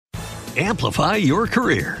Amplify your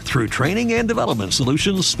career through training and development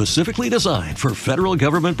solutions specifically designed for federal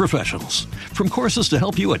government professionals. From courses to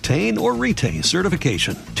help you attain or retain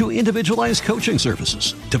certification, to individualized coaching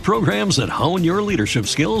services, to programs that hone your leadership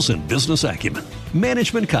skills and business acumen,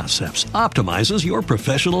 Management Concepts optimizes your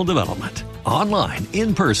professional development. Online,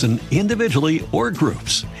 in person, individually, or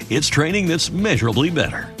groups, it's training that's measurably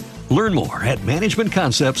better. Learn more at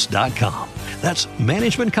managementconcepts.com. That's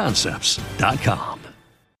managementconcepts.com.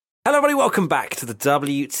 Hello everybody, welcome back to the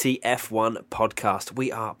WTF1 podcast.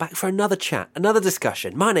 We are back for another chat, another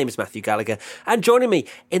discussion. My name is Matthew Gallagher, and joining me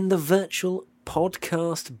in the virtual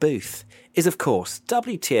podcast booth is, of course,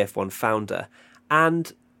 WTF1 founder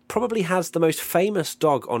and probably has the most famous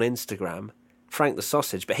dog on Instagram, Frank the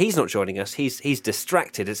Sausage, but he's not joining us. He's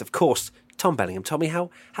distracted. It's, of course, Tom Bellingham. Tommy,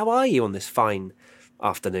 how are you on this fine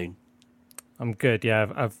afternoon? I'm good,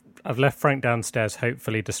 yeah. I've left Frank downstairs,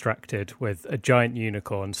 hopefully distracted with a giant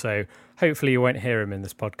unicorn. So hopefully you won't hear him in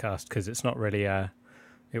this podcast because it's not really,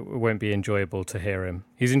 it won't be enjoyable to hear him.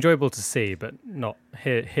 He's enjoyable to see, but not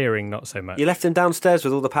hearing, not so much. You left him downstairs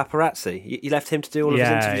with all the paparazzi. You left him to do all of his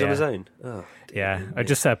interviews on his own. Oh, yeah, I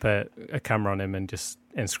just set up a camera on him and just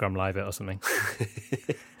Instagram live it or something.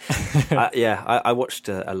 I watched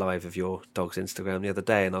a live of your dog's Instagram the other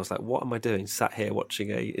day, and I was like, what am I doing sat here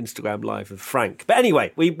watching a Instagram live of Frank? But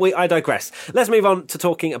anyway, I digress. Let's move on to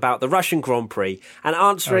talking about the Russian Grand Prix and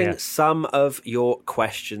answering some of your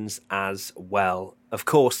questions as well. Of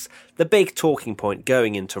course, the big talking point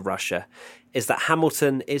going into Russia is that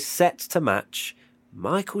Hamilton is set to match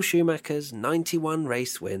Michael Schumacher's 91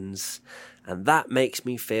 race wins, and that makes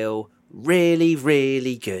me feel really,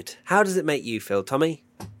 really good. How does it make you feel, Tommy?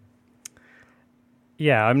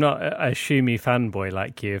 Yeah, I'm not a Schumi fanboy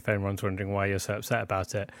like you, if anyone's wondering why you're so upset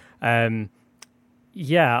about it. I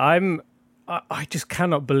just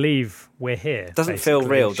cannot believe we're here. Doesn't feel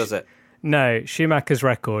real, does it? No, Schumacher's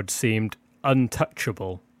record seemed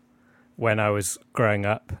untouchable when I was growing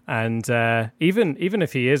up. And even a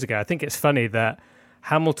few years ago, I think it's funny that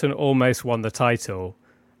Hamilton almost won the title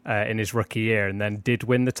in his rookie year and then did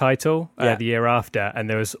win the title the year after. And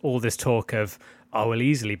there was all this talk of, he'll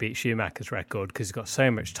easily beat Schumacher's record because he's got so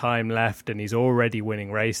much time left and he's already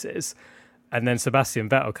winning races. And then Sebastian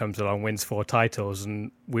Vettel comes along, wins 4 titles, and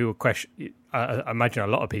we were I imagine a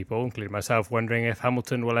lot of people, including myself, wondering if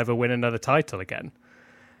Hamilton will ever win another title again.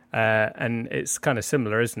 And it's kind of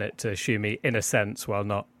similar, isn't it, to Schumi in a sense, while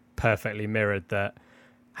not perfectly mirrored, that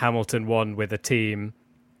Hamilton won with a team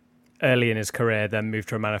early in his career, then moved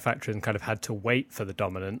to a manufacturer and kind of had to wait for the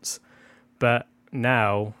dominance. But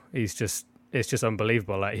now it's just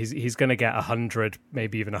unbelievable. Like he's going to get 100,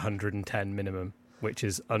 maybe even 110 minimum, which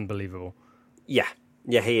is unbelievable. Yeah,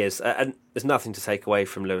 he is. And there's nothing to take away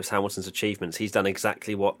from Lewis Hamilton's achievements. He's done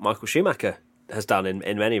exactly what Michael Schumacher has done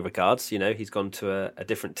in many regards. You know, he's gone to a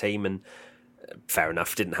different team and fair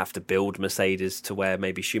enough, didn't have to build Mercedes to where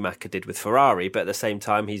maybe Schumacher did with Ferrari, but at the same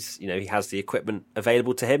time he has the equipment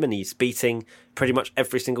available to him and he's beating pretty much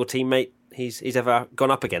every single teammate he's ever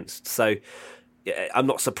gone up against. So I'm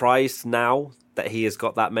not surprised now that he has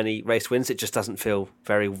got that many race wins. It just doesn't feel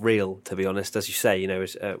very real, to be honest. As you say,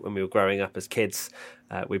 when we were growing up as kids,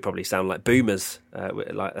 we probably sound like boomers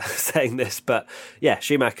like saying this, but yeah,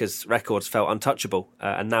 Schumacher's records felt untouchable,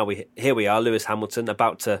 and now here we are, Lewis Hamilton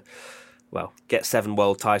about to get 7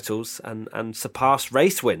 world titles and surpass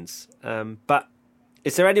race wins. But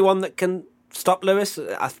is there anyone that can stop Lewis?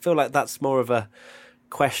 I feel like that's more of a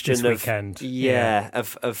question this weekend.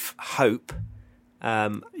 Of hope.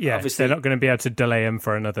 Obviously they're not going to be able to delay him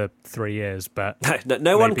for another 3 years, but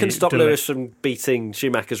no one can stop Lewis from beating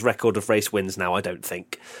Schumacher's record of race wins now, I don't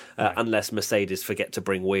think, unless Mercedes forget to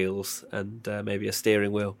bring wheels and maybe a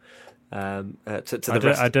steering wheel. I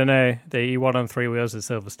don't know. He won on 3 wheels at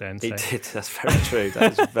Silverstone. So. He did. That's very true.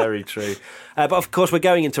 That is very true. But of course, we're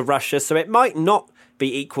going into Russia, so it might not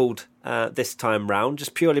be equalled this time round,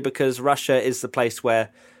 just purely because Russia is the place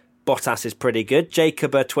where Bottas is pretty good.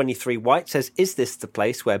 Jacob23 White says, "Is this the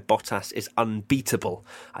place where Bottas is unbeatable?"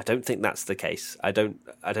 I don't think that's the case. I don't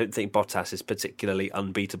think Bottas is particularly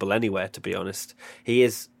unbeatable anywhere, to be honest. He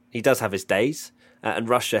does have his days, and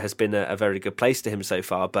Russia has been a very good place to him so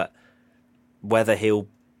far, but whether he'll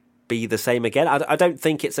be the same again, I don't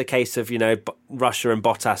think it's a case of, Russia and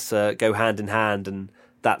Bottas go hand in hand and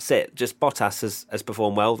that's it. Just Bottas has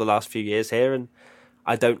performed well the last few years here, and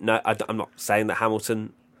I don't know. I'm not saying that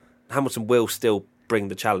Hamilton will still bring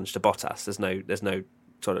the challenge to Bottas. There's no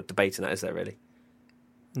sort of debate in that, is there really?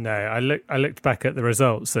 No, I looked back at the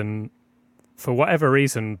results, and for whatever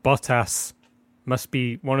reason, Bottas must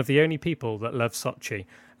be one of the only people that love Sochi.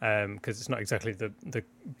 because it's not exactly the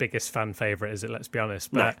biggest fan favourite, is it? Let's be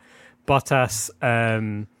honest. But Bottas,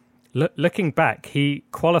 looking back, he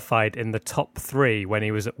qualified in the top 3 when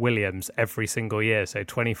he was at Williams every single year. So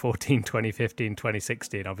 2014, 2015,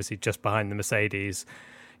 2016, obviously just behind the Mercedes.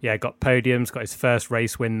 Yeah, got podiums, got his first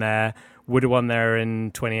race win there. Would have won there in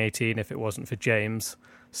 2018 if it wasn't for James.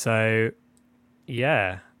 So,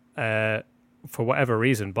 yeah, for whatever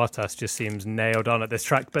reason, Bottas just seems nailed on at this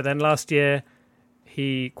track. But then last year,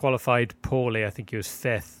 he qualified poorly. I think he was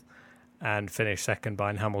 5th and finished second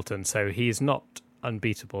behind Hamilton. So he's not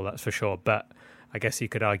unbeatable, that's for sure. But I guess you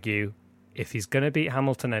could argue if he's going to beat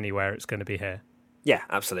Hamilton anywhere, it's going to be here. Yeah,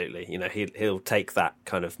 absolutely. You know, he'll take that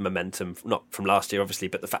kind of momentum, not from last year, obviously,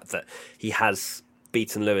 but the fact that he has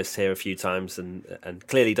beaten Lewis here a few times and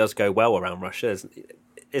clearly does go well around Russia.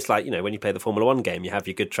 It's like, you know, when you play the Formula 1 game, you have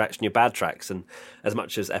your good tracks and your bad tracks. And as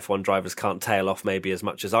much as F1 drivers can't tail off maybe as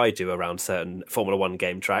much as I do around certain Formula 1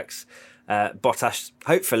 game tracks, Bottas,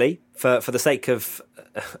 hopefully, for the sake of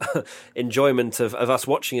enjoyment of us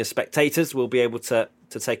watching as spectators, will be able to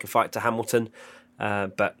take a fight to Hamilton.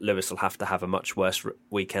 But Lewis will have to have a much worse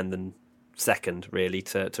weekend than second, really,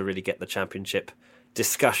 to really get the championship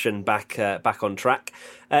discussion back on track.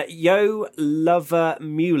 Yo Lover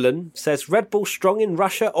Mullen says, Red Bull strong in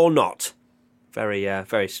Russia or not?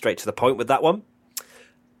 Very straight to the point with that one.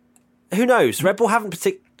 Who knows? Red Bull haven't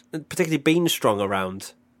particularly been strong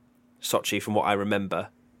around Sochi from what I remember.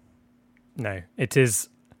 No, it is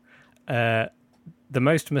the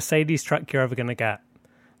most Mercedes track you're ever going to get.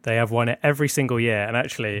 They have won it every single year. And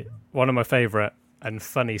actually, one of my favourite and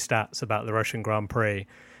funny stats about the Russian Grand Prix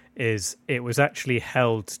is it was actually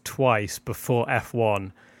held twice before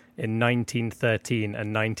F1 in 1913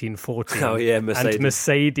 and 1914. Oh, yeah, Mercedes. And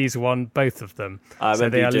Mercedes won both of them. I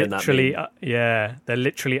remember they are doing literally, that. They're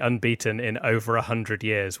literally unbeaten in over 100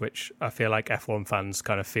 years, which I feel like F1 fans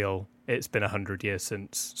kind of feel it's been 100 years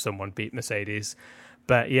since someone beat Mercedes.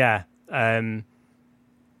 But yeah, for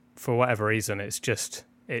whatever reason, it's just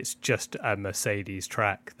a Mercedes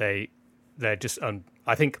track. They're just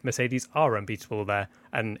I think Mercedes are unbeatable there,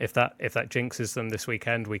 and if that jinxes them this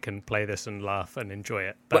weekend, we can play this and laugh and enjoy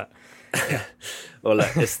it. But yeah. Well,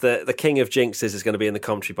 look, it's the king of jinxes is going to be in the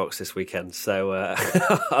commentary box this weekend, so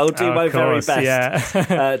I'll do my very best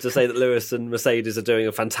to say that Lewis and Mercedes are doing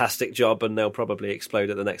a fantastic job, and they'll probably explode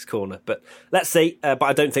at the next corner. But let's see. But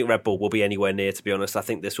I don't think Red Bull will be anywhere near, to be honest. I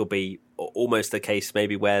think this will be almost the case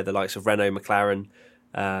maybe where the likes of Renault, McLaren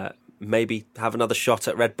maybe have another shot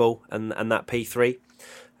at Red Bull and that P3.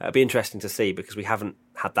 It'll be interesting to see, because we haven't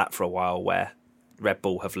had that for a while, where Red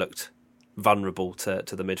Bull have looked vulnerable to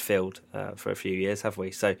the midfield for a few years, have we?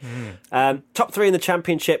 So top 3 in the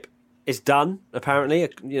championship is done, apparently.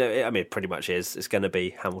 You know, I mean, it pretty much is. It's going to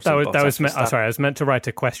be Hamilton. I was meant to write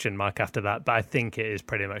a question mark after that, but I think it is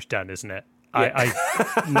pretty much done, isn't it? Yeah.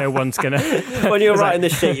 No one's going to... When you were writing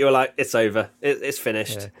this sheet, you were like, it's over. It's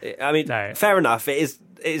finished. Yeah. I mean, fair enough. It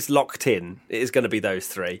is locked in. It is going to be those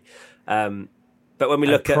 3. But when we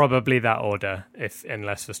look at... Probably that order,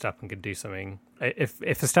 unless Verstappen can do something. If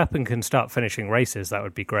Verstappen can start finishing races, that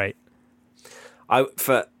would be great.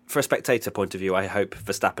 For a spectator point of view, I hope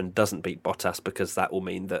Verstappen doesn't beat Bottas, because that will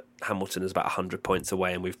mean that Hamilton is about 100 points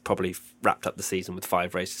away, and we've probably wrapped up the season with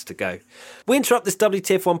 5 races to go. We interrupt this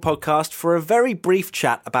WTF1 podcast for a very brief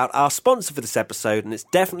chat about our sponsor for this episode, and it's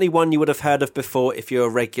definitely one you would have heard of before if you're a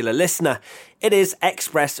regular listener. It is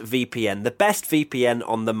ExpressVPN, the best VPN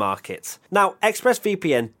on the market. Now,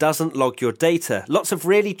 ExpressVPN doesn't log your data. Lots of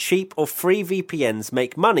really cheap or free VPNs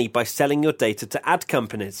make money by selling your data to ad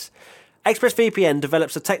companies. ExpressVPN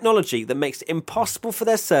develops a technology that makes it impossible for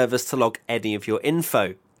their servers to log any of your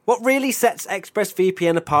info. What really sets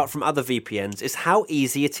ExpressVPN apart from other VPNs is how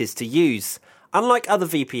easy it is to use. Unlike other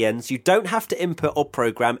VPNs, you don't have to input or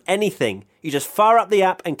program anything. You just fire up the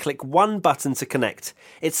app and click one button to connect.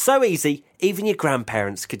 It's so easy, even your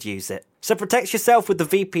grandparents could use it. So protect yourself with the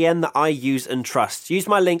VPN that I use and trust. Use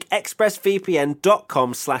my link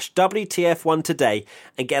expressvpn.com/WTF1 today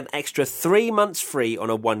and get an extra 3 months free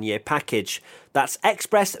on a 1-year package. That's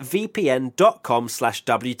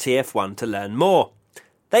expressvpn.com/WTF1 to learn more.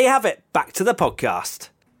 There you have it. Back to the podcast.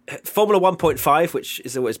 Formula 1.5, which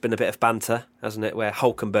has always been a bit of banter, hasn't it? Where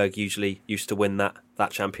Hulkenberg usually used to win that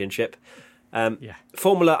championship.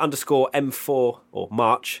 Formula _M4 or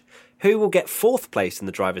March. Who will get 4th place in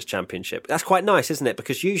the Drivers' Championship? That's quite nice, isn't it?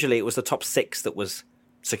 Because usually it was the top 6 that was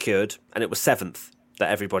secured, and it was 7th that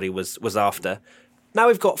everybody was after. Now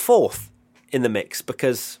we've got 4th in the mix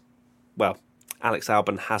because, well, Alex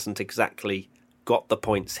Albon hasn't exactly got the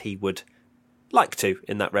points he would like to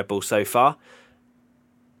in that Red Bull so far.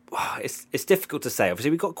 it's difficult to say.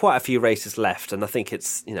 Obviously, we've got quite a few races left, and I think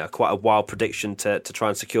it's quite a wild prediction to try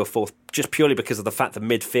and secure fourth, just purely because of the fact that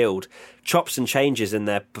midfield chops and changes in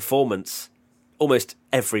their performance almost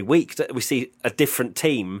every week. We see a different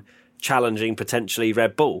team challenging potentially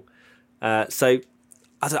Red Bull. So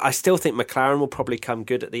I still think McLaren will probably come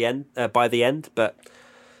good at the end by the end, but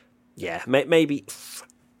yeah, maybe.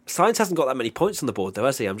 Sainz hasn't got that many points on the board, though,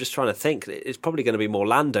 has he? I'm just trying to think. It's probably going to be more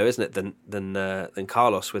Lando, isn't it, than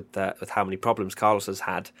Carlos with how many problems Carlos has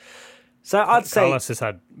had. So I'd say Carlos has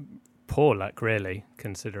had poor luck, really,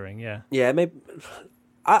 considering. Yeah, maybe.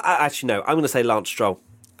 I actually no. I'm going to say Lance Stroll.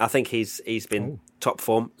 I think he's been top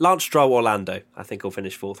form. Lance Stroll or Lando, I think will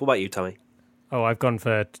finish fourth. What about you, Tommy? Oh, I've gone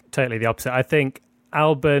for totally the opposite. I think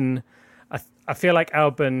Albon. I feel like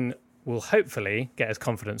Albon will hopefully get his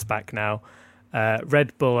confidence back now.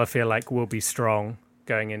 Red Bull, I feel like, will be strong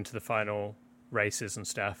going into the final races and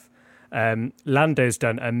stuff. Lando's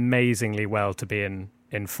done amazingly well to be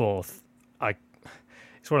in fourth.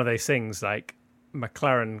 It's one of those things, like,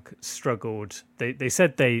 McLaren struggled. They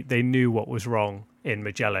said they knew what was wrong in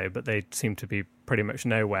Mugello, but they seemed to be pretty much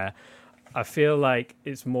nowhere. I feel like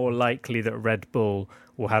it's more likely that Red Bull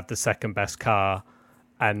will have the second best car,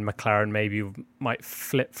 and McLaren maybe might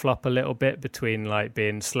flip-flop a little bit between like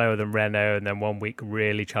being slower than Renault and then 1 week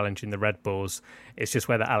really challenging the Red Bulls. It's just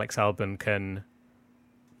whether Alex Albon can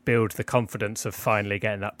build the confidence of finally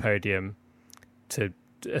getting that podium to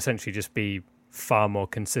essentially just be far more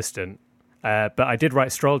consistent. But I did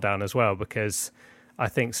write Stroll down as well, because I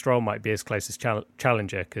think Stroll might be his closest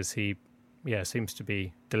challenger, because he seems to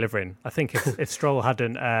be delivering. I think if Stroll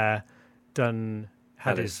hadn't had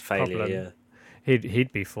his failure, problem,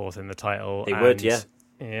 he'd be fourth in the title. He would, yeah.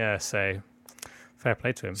 Yeah, so fair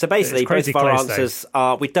play to him. So basically, both of our answers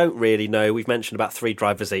are we don't really know. We've mentioned about 3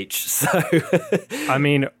 drivers each. So I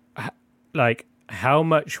mean, like, how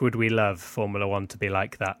much would we love Formula One to be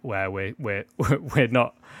like that, where we're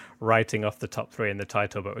not writing off the top 3 in the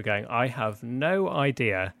title, but we're going, I have no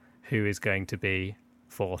idea who is going to be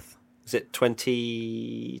fourth. Is it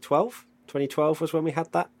 2012? 2012 was when we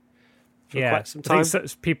had that? For quite some time.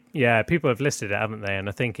 People have listed it, haven't they? And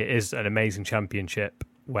I think it is an amazing championship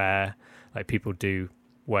where like people do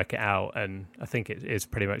work it out, and I think it is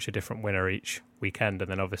pretty much a different winner each weekend. And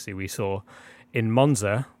then obviously we saw in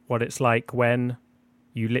Monza what it's like when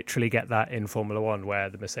you literally get that in Formula One, where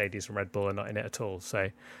the Mercedes and Red Bull are not in it at all. So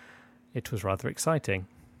it was rather exciting.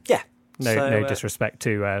 Yeah. No disrespect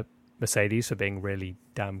to Mercedes for being really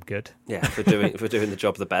damn good. Yeah, if we're doing the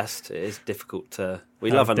job the best, it is difficult to.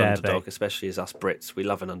 We love an underdog, especially as us Brits. We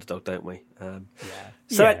love an underdog, don't we?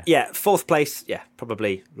 Fourth place. Yeah,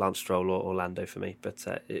 probably Lance Stroll or Orlando for me. But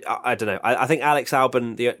I don't know. I think Alex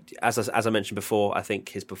Albon, as I mentioned before, I think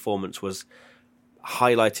his performance was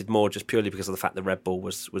highlighted more just purely because of the fact that Red Bull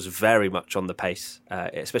was very much on the pace,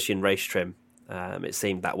 especially in race trim. It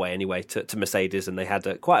seemed that way anyway to Mercedes, and they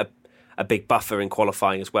had quite a big buffer in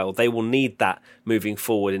qualifying as well. They will need that moving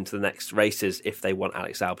forward into the next races if they want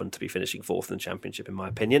Alex Albon to be finishing fourth in the championship, in my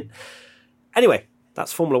opinion. Anyway,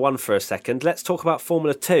 that's Formula 1 for a second. Let's talk about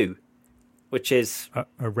Formula 2, which is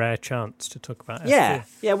a rare chance to talk about F2.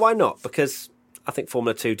 Yeah, why not? Because I think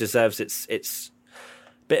Formula 2 deserves its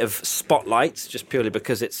bit of spotlight, just purely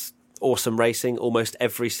because it's awesome racing almost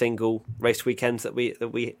every single race weekend that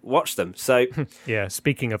we watch them. So yeah,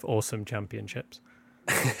 speaking of awesome championships.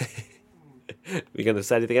 Are we going to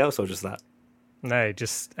say anything else or just that? No,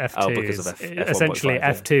 just F2. Oh, because of F1.5, essentially,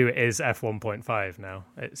 F2 is F1.5 now.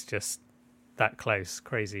 It's just that close.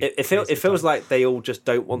 Crazy. It feels like they all just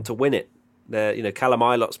don't want to win it. Callum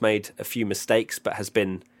Ilot's made a few mistakes, but has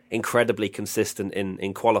been incredibly consistent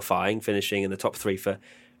in qualifying, finishing in the top 3 for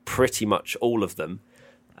pretty much all of them.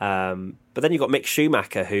 But then you've got Mick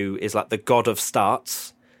Schumacher, who is like the god of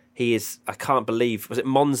starts. He is, I can't believe, was it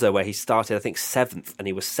Monza where he started, I think, 7th, and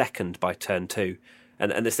he was 2nd by turn 2.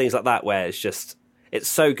 And there's things like that where it's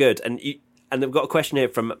so good. And they've got a question here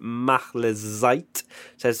from Machlezite.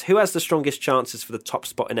 Says, who has the strongest chances for the top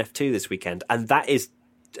spot in F2 this weekend? And it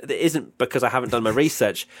isn't because I haven't done my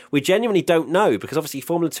research. We genuinely don't know, because obviously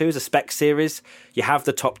Formula 2 is a spec series. You have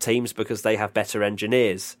the top teams because they have better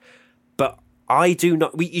engineers. But I do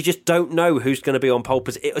not. You just don't know who's going to be on pole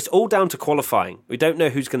position. It's all down to qualifying. We don't know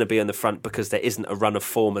who's going to be in the front because there isn't a run of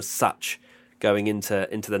form as such going into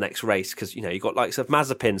the next race. Because you've got likes of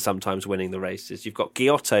Mazepin sometimes winning the races. You've got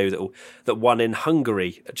Giotto that won in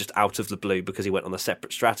Hungary just out of the blue because he went on a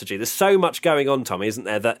separate strategy. There's so much going on, Tommy, isn't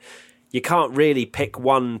there, that you can't really pick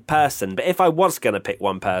one person. But if I was going to pick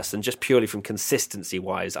one person, just purely from consistency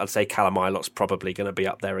wise, I'd say Callum Ilot's probably going to be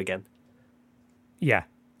up there again. Yeah,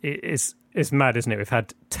 it's mad, isn't it? We've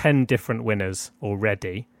had 10 different winners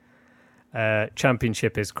already,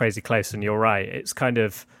 Championship is crazy close, and you're right. It's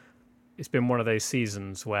been one of those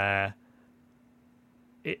seasons where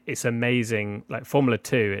it's amazing. Like Formula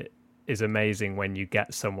 2, it is amazing when you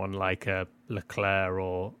get someone like a Leclerc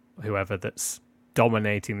or whoever that's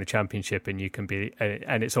dominating the championship, and you can be,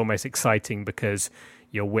 and it's almost exciting because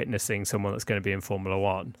you're witnessing someone that's going to be in Formula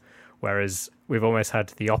 1. Whereas we've almost had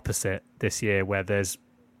the opposite this year, where there's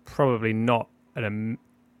probably not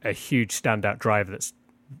a huge standout driver that's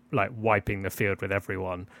like wiping the field with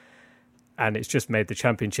everyone, and it's just made the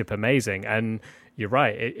championship amazing. And you're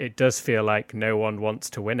right, it does feel like no one wants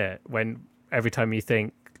to win it. When every time you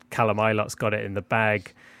think Callum Ilot's got it in the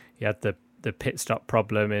bag, he had the pit stop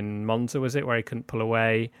problem in Monza, was it, where he couldn't pull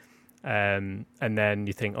away, and then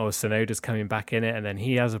you think, oh, Tsunoda's coming back in it, and then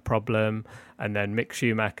he has a problem, and then Mick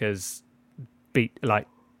Schumacher's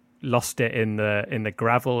lost it in the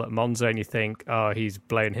gravel at Monza, and you think, oh, he's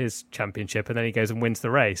blown his championship, and then he goes and wins the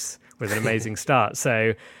race with an amazing start.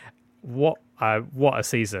 So what a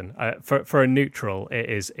season. For a neutral, it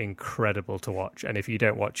is incredible to watch. And if you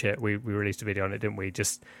don't watch it, we released a video on it, didn't we?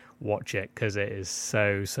 Just watch it, because it is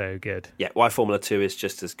so good. Yeah, why Formula 2 is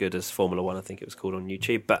just as good as Formula 1, I think it was called on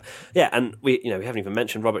YouTube. But yeah, and we haven't even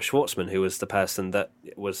mentioned Robert Schwartzman, who was the person that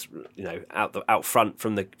was out front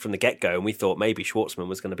from the get-go, and we thought maybe Schwartzman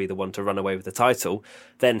was going to be the one to run away with the title.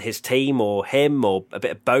 Then his team, or him, or a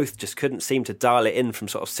bit of both, just couldn't seem to dial it in from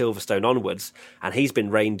sort of Silverstone onwards, and he's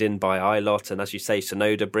been reined in by Ilott, and as you say,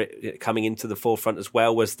 Tsunoda coming into the forefront as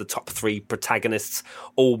well, was the top three protagonists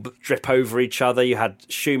all drip over each other. You had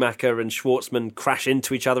Schumacher and Schwartzman crash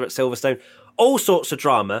into each other at Silverstone. All sorts of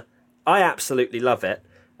drama. I absolutely love it.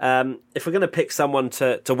 If we're going to pick someone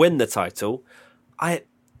to win the title, I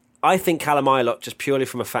think Callum Ilott, just purely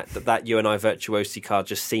from a fact that UNI Virtuosi car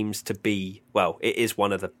just seems to be, well, it is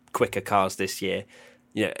one of the quicker cars this year.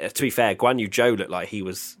 To be fair, Guan Yu Zhou looked like he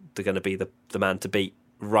was going to be the man to beat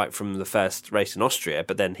right from the first race in Austria,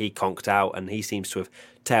 but then he conked out and he seems to have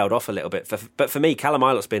tailed off a little bit. But for me, Callum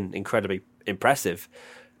Ilott's been incredibly impressive.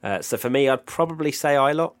 So for me, I'd probably say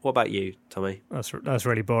Ilott. What about you, Tommy? That's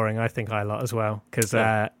really boring. I think Ilott as well, because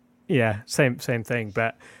same thing.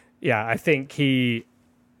 But yeah, I think you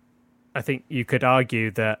could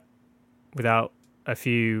argue that without a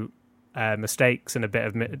few mistakes and a bit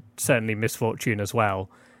of certainly misfortune as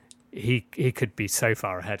well, he could be so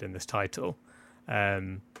far ahead in this title.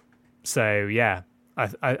 So yeah,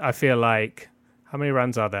 I feel like, how many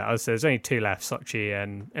rounds are there? There's only two left, Sochi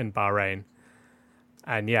and Bahrain.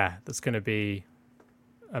 And yeah, that's going to be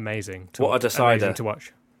amazing. What a decider to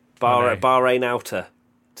watch. Bahrain Outer.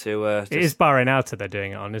 It is Bahrain Outer they're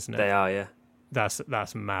doing it on, isn't it? They are, yeah. That's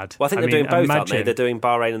mad. Well, I think they're doing both, aren't they? They're doing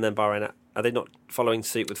Bahrain and then Bahrain. Are they not following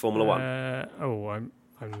suit with Formula 1?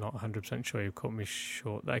 I'm not 100% sure. You caught me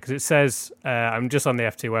short there, because it says I'm just on the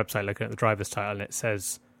F2 website looking at the driver's title, and it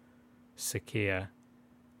says Sakhir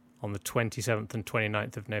on the 27th and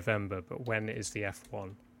 29th of November. But when is the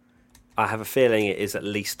F1? I have a feeling it is at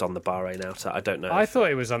least on the Bahrain Outer. I don't know. I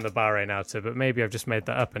thought it was on the Bahrain Outer, but maybe I've just made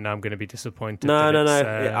that up and now I'm going to be disappointed. No.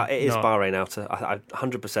 It is Bahrain Outer. I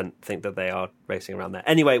 100% think that they are racing around there.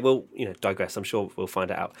 Anyway, we'll digress. I'm sure we'll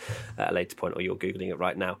find it out at a later point, or you're Googling it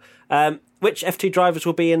right now. Which F2 drivers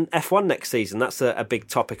will be in F1 next season? That's a big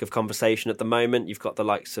topic of conversation at the moment. You've got the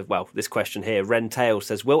likes of, this question here. Ren Tail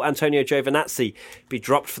says, will Antonio Giovinazzi be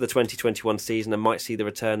dropped for the 2021 season and might see the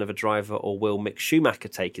return of a driver, or will Mick Schumacher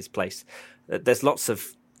take his place? There's lots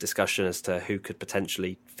of discussion as to who could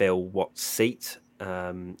potentially fill what seat.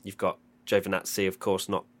 You've got Giovinazzi, of course,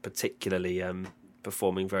 not particularly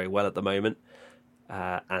performing very well at the moment.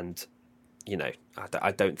 And,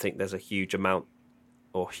 I don't think there's a huge amount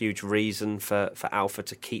or huge reason for Alpha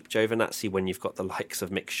to keep Giovinazzi when you've got the likes of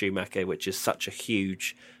Mick Schumacher, which is such a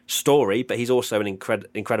huge story, but he's also an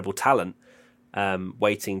incredible talent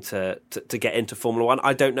waiting to get into Formula 1.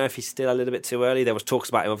 I don't know if he's still a little bit too early. There was talks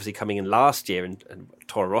about him obviously coming in last year and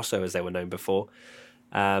Toro Rosso, as they were known before.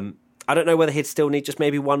 I don't know whether he'd still need just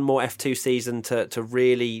maybe one more F2 season to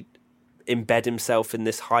really embed himself in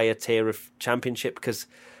this higher tier of championship, because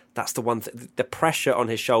that's the one thing. The pressure on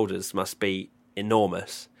his shoulders must be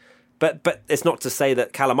enormous. But it's not to say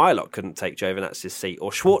that Callum Ilott couldn't take Giovinazzi's seat,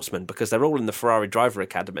 or Schwartzman, because they're all in the Ferrari Driver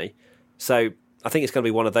Academy. So I think it's going to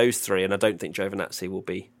be one of those three, and I don't think Giovinazzi will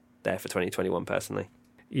be there for 2021 personally.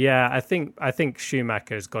 Yeah, I think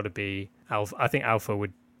Schumacher's got to be Alpha. I think Alpha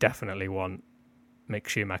would definitely want Mick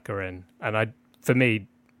Schumacher in. And for me,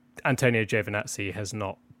 Antonio Giovinazzi has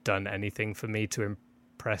not done anything for me to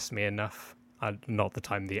impress me enough. Not that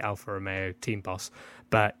I'm the Alfa Romeo team boss,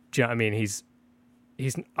 but do you know what I mean? He's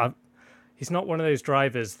not one of those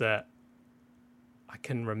drivers that I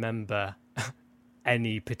can remember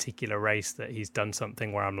any particular race that he's done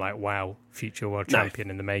something where I'm like, wow, future world champion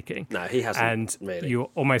in the making. No, he hasn't. And really.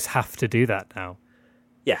 You almost have to do that now.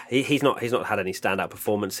 Yeah, he's not had any standout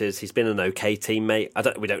performances. He's been an okay teammate.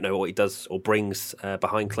 We don't know what he does or brings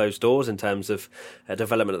behind closed doors in terms of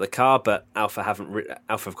development of the car. But Alfa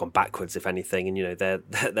have gone backwards, if anything, and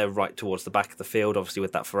they're right towards the back of the field, obviously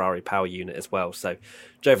with that Ferrari power unit as well. So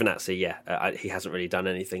Giovinazzi, he hasn't really done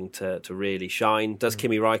anything to really shine. Does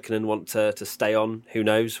Kimi Räikkönen want to stay on? Who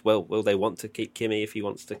knows? Will they want to keep Kimi if he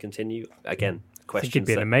wants to continue? Again, I think he'd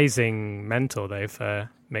be an amazing mentor though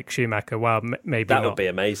for Mick Schumacher. Well, maybe that not would be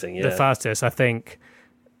amazing. Yeah, the fastest. I think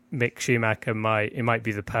Mick Schumacher might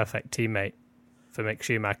be the perfect teammate for Mick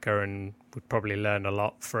Schumacher, and would probably learn a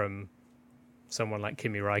lot from someone like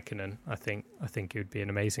Kimi Räikkönen. I think he would be an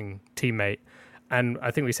amazing teammate, and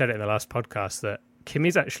I think we said it in the last podcast that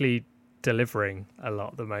Kimi's actually delivering a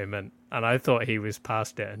lot at the moment, and I thought he was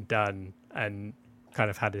past it and done and kind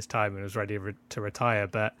of had his time and was ready to retire,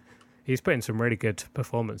 but he's put in some really good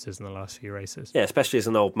performances in the last few races. Yeah, especially as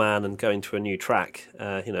an old man and going to a new track.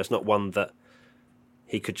 It's not one that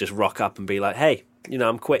he could just rock up and be like, hey,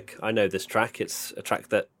 I'm quick. I know this track. It's a track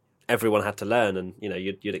that everyone had to learn. And,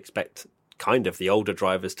 you'd expect kind of the older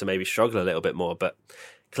drivers to maybe struggle a little bit more. But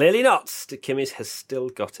clearly not. Kimi has still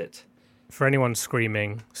got it. For anyone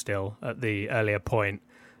screaming still at the earlier point,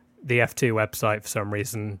 the F2 website, for some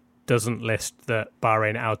reason, doesn't list that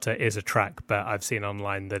Bahrain Outer is a track, but I've seen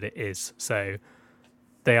online that it is. So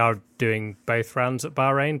they are doing both rounds at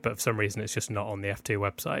Bahrain, but for some reason it's just not on the F2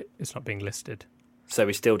 website. It's not being listed. So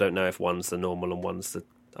we still don't know if one's the normal and one's the...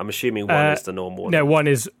 I'm assuming one is the normal. No, one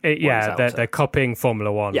is... they're copying Formula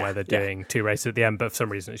One where they're doing two races at the end, but for some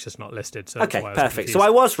reason it's just not listed. So okay, perfect. So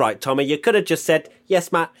I was right, Tommy. You could have just said,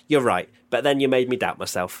 yes, Matt, you're right. But then you made me doubt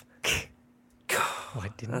myself. I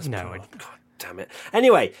didn't know. God damn it.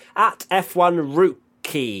 Anyway, at F1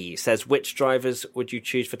 Rookie says, which drivers would you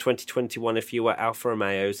choose for 2021 if you were Alfa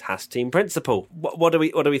Romeo's Haas team principal? What do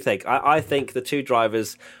we think? I think the two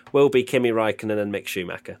drivers will be Kimi Räikkönen and Mick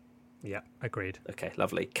Schumacher. Yeah, agreed. Okay,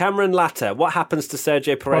 lovely. Cameron Latta, what happens to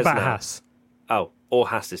Sergio Perez now? What about now? Haas? Oh, or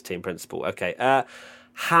Haas's team principal. Okay.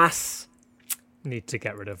 Haas... Need to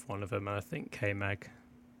get rid of one of them, I think, K-Mag.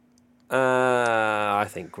 I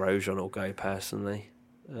think Grosjean will go, personally.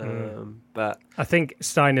 But I think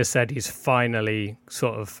Steiner said he's finally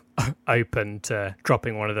sort of open to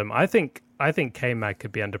dropping one of them. I think K-Mag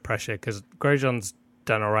could be under pressure because Grosjean's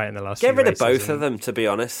done all right in the last few races. Get rid of both of them, to be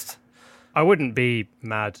honest. I wouldn't be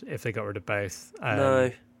mad if they got rid of both.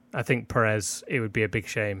 No. I think Perez, it would be a big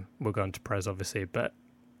shame. We'll go on to Perez, obviously, but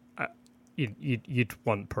you'd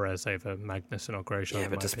want Perez over Magnussen or Grosjean. Yeah,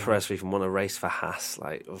 but does Perez even want to race for Haas?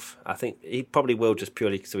 I think he probably will, just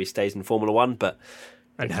purely so he stays in Formula One, but...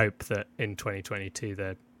 And hope that in 2022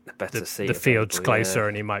 the seat field's closer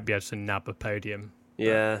and he might be able to nab a podium.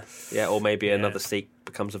 Yeah, or maybe another seat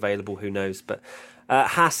becomes available, who knows. But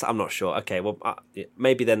Haas, I'm not sure. Okay, well,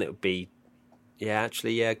 maybe then it would be... Yeah,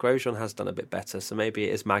 actually, Grosjean has done a bit better, so maybe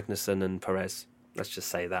it is Magnussen and Perez. Let's just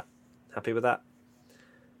say that. Happy with that?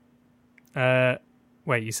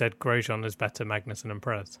 Wait, you said Grosjean is better, Magnussen and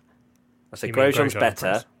Perez? I said Grosjean's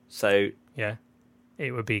better, so... Yeah.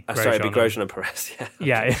 It would be Grosjean. Sorry, it'd be Grosjean and Perez,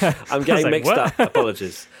 yeah. Yeah. I'm getting mixed up.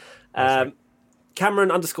 Apologies. Cameron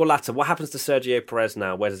 _Latta, what happens to Sergio Perez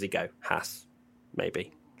now? Where does he go? Haas,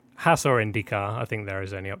 maybe. Haas or IndyCar, I think there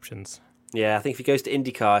is only options. Yeah, I think if he goes to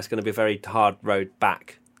IndyCar, it's going to be a very hard road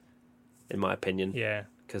back, in my opinion. Yeah.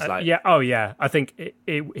 I think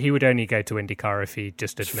he would only go to IndyCar if he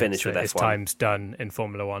just admits that his time's done in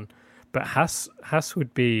Formula One. But Haas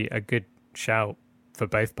would be a good shout for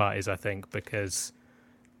both parties, I think, because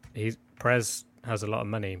Perez has a lot of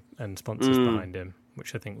money and sponsors behind him,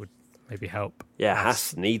 which I think would maybe help. Yeah,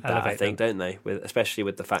 Haas need that, I think, don't they? Especially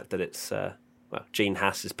with the fact that it's Gene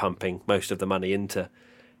Haas is pumping most of the money into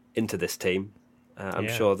this team. I'm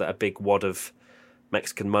sure that a big wad of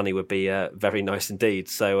Mexican money would be very nice indeed.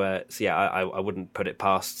 So I wouldn't put it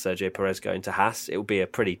past Sergio Perez going to Haas. It would be a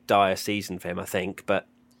pretty dire season for him, I think, but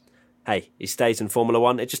hey, he stays in Formula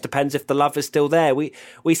One. It just depends if the love is still there. We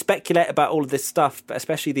speculate about all of this stuff, but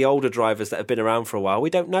especially the older drivers that have been around for a while. We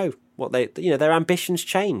don't know what their ambitions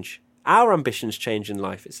change. Our ambitions change in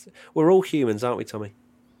life. We're all humans, aren't we, Tommy?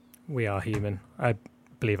 We are human. I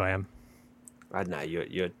believe I am. I know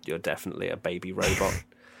you're definitely a baby robot.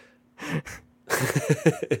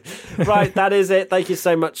 Right, that is it. Thank you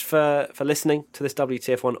so much for listening to this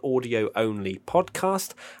WTF1 audio-only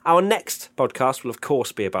podcast. Our next podcast will, of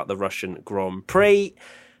course, be about the Russian Grand Prix.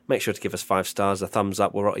 Make sure to give us 5 stars, a thumbs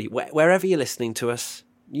up, wherever you're listening to us.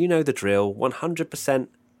 You know the drill. 100%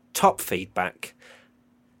 top feedback.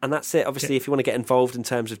 And that's it. Obviously, if you want to get involved in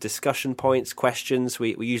terms of discussion points, questions,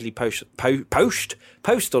 we usually post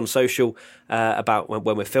on social about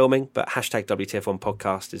when we're filming. But hashtag WTF1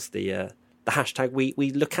 podcast is the hashtag we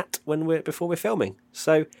look at before we're filming.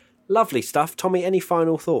 So lovely stuff. Tommy, any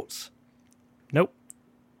final thoughts? Nope.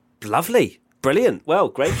 Lovely. Brilliant. Well,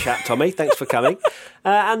 great chat, Tommy. Thanks for coming.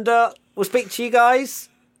 And we'll speak to you guys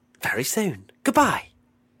very soon. Goodbye.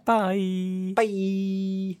 Bye.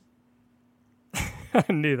 Bye. I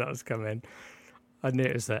knew that was coming. I knew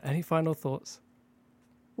it was there. Any final thoughts?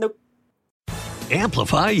 Nope.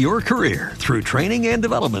 Amplify your career through training and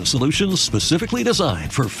development solutions specifically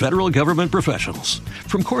designed for federal government professionals.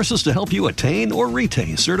 From courses to help you attain or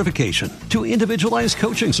retain certification, to individualized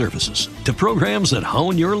coaching services, to programs that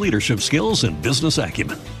hone your leadership skills and business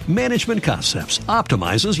acumen, Management Concepts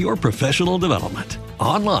optimizes your professional development.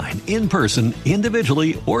 Online, in person,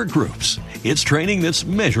 individually, or groups, it's training that's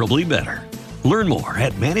measurably better. Learn more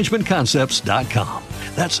at managementconcepts.com.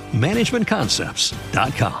 That's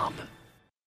managementconcepts.com.